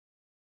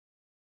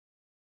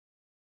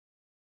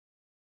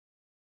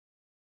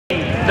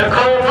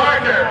Nicole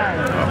Parker.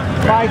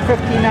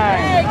 559.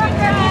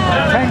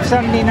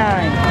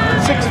 1079.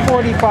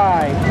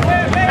 645.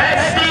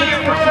 That's Steve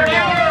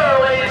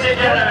Brodeur, ladies and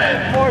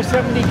gentlemen.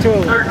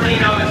 472.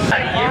 1306.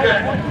 You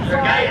got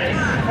your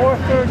guidance.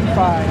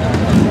 435.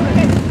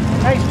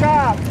 Nice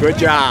job. Good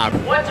job.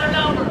 What's her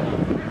number?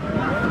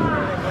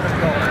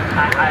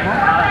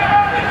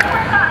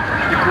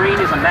 The green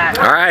is a match.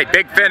 All right,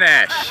 big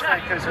finish.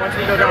 Because once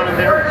we go down in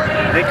there,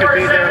 they could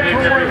be there.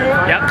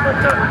 Yep.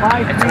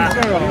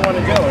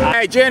 530.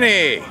 Hey,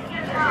 Jenny.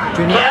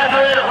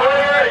 Catherine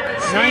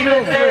Hoyt,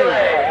 Stephen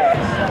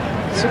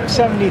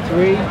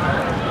 673.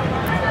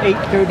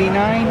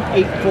 839.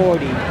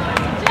 840.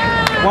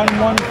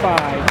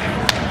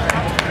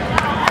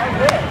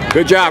 115.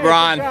 Good job,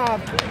 Ron. Good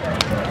job.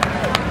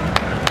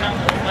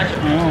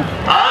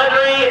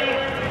 Audrey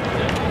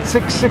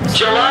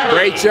 660.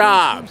 Great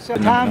job.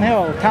 Tom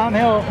Hill.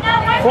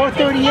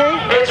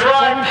 438. It's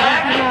Ron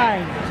Peck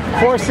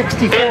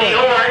 464. in the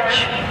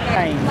orange.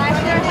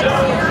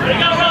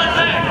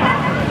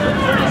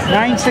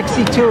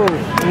 962.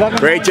 11.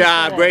 Great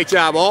job, great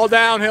job. All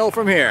downhill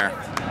from here.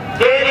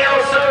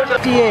 Danielle Soto.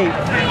 58.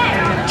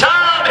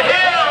 Tom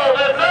Hill,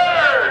 the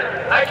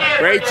third. I can't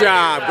Great forget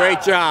job, that.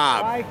 great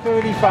job.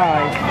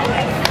 535.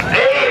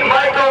 Hey,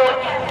 Michael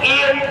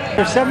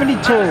Ian.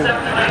 72.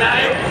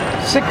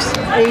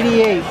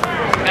 688.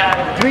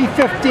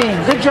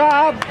 315. Good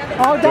job.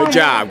 All done. Good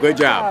job, good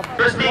job.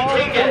 Christy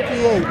Tinkett.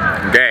 28.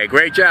 Okay,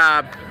 great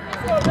job.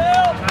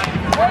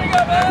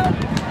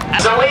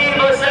 Celine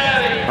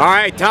Lassavi. All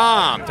right,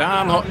 Tom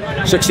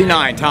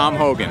 69, Tom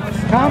Hogan.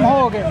 Tom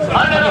Hogan.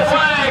 Under the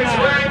flags,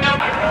 wearing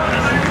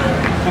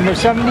Number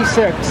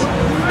 76.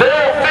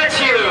 Bill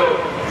Fitzhugh.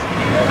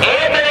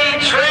 Anthony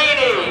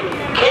Traney.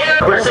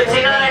 Number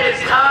 69 is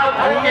Tom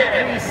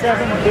Hogan.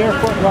 7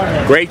 barefoot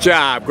runner. Great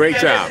job, great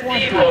job.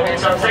 Steve Hogan,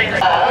 some say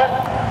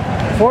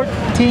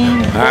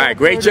 14. All right,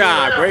 great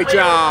job, great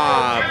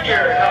job.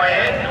 Junior coming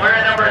in,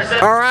 wearing number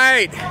 7. All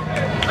right,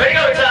 Way to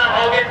go, Tom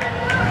Hogan.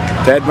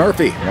 Ted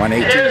Murphy,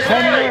 118. Here's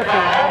Ted Larry Murphy.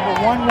 Paul.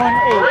 Number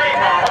 118. Ray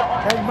Paul.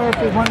 Ted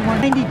Murphy.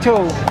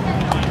 1192.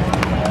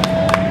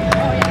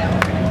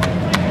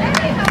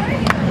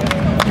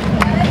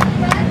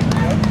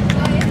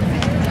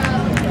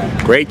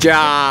 Great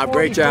job,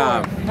 great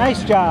job.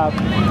 Nice job.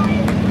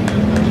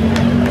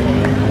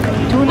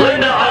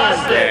 Linda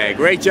Austin. Okay,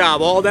 great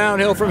job. All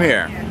downhill from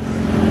here.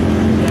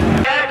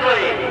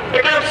 Exactly.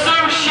 Here comes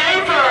Sue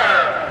Schaefer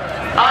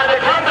on the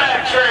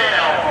comeback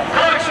trail.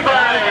 Coached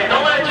by the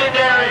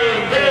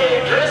legendary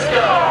Dave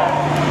Driscoll.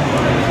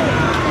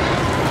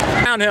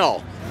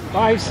 Downhill.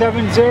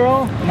 570.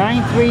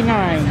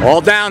 939.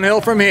 All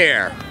downhill from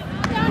here.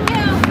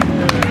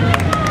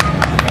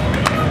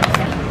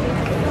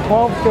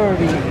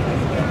 1230.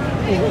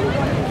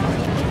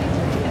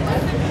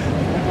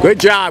 Good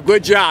job,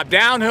 good job.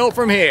 Downhill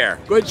from here.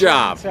 Good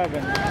job.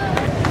 7.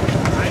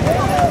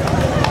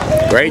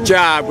 Great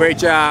job, great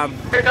job.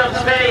 Here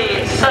comes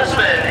Benny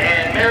Sussman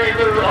and Mary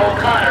Lou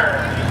O'Connor.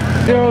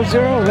 00.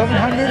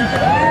 1100.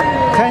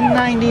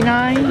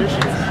 1099.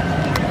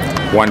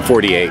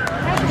 148.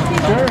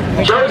 Sure.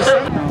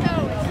 Joseph.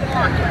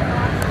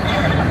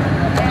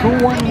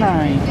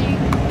 219.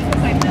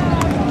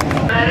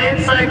 That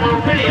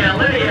encyclopedia,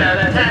 Lydia,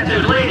 the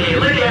tattooed lady,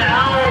 Lydia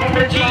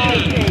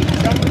Al-Majidi.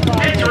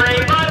 It's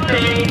Ray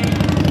Bundy.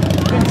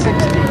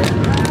 160.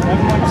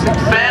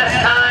 116. Fast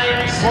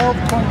times,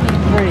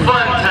 1223.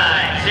 fun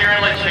times here in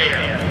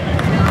Litchfield.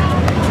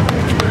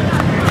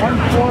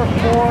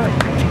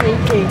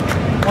 14488.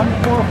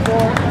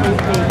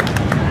 14488.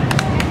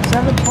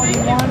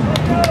 721.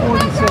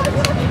 246.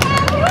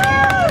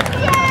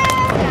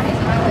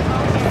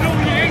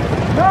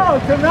 No,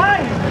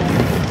 tonight.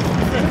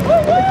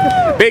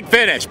 Big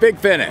finish, big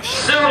finish.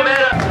 Sue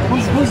Meta.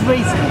 Who's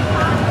racing?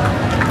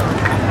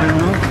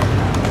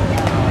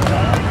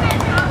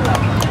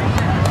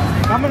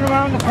 Coming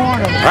around the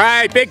corner. All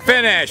right, big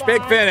finish,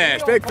 big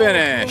finish, big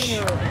finish.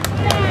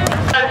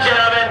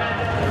 Gentlemen.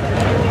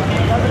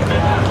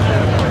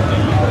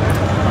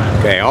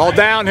 Okay, all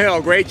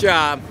downhill. Great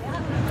job.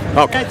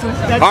 Okay.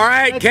 All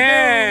right, that's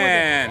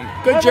Ken.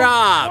 Good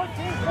job.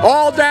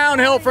 All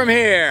downhill from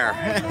here.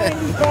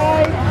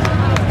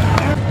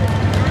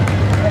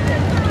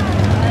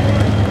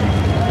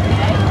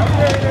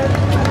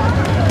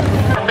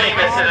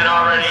 Famous than it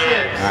already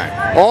is. All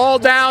right. All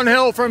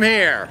downhill from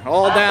here.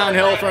 All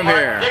downhill from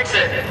here.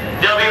 Dixon,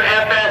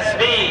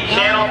 WFSB,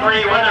 Channel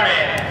 3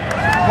 weatherman.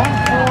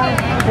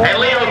 And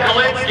Leo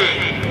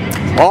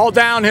Kalinsky. All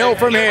downhill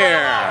from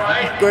here.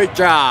 Good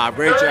job,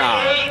 great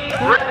job.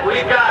 38,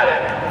 we've got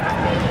it.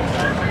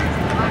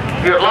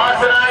 You've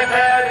lost an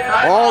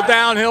iPad. All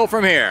downhill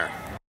from here.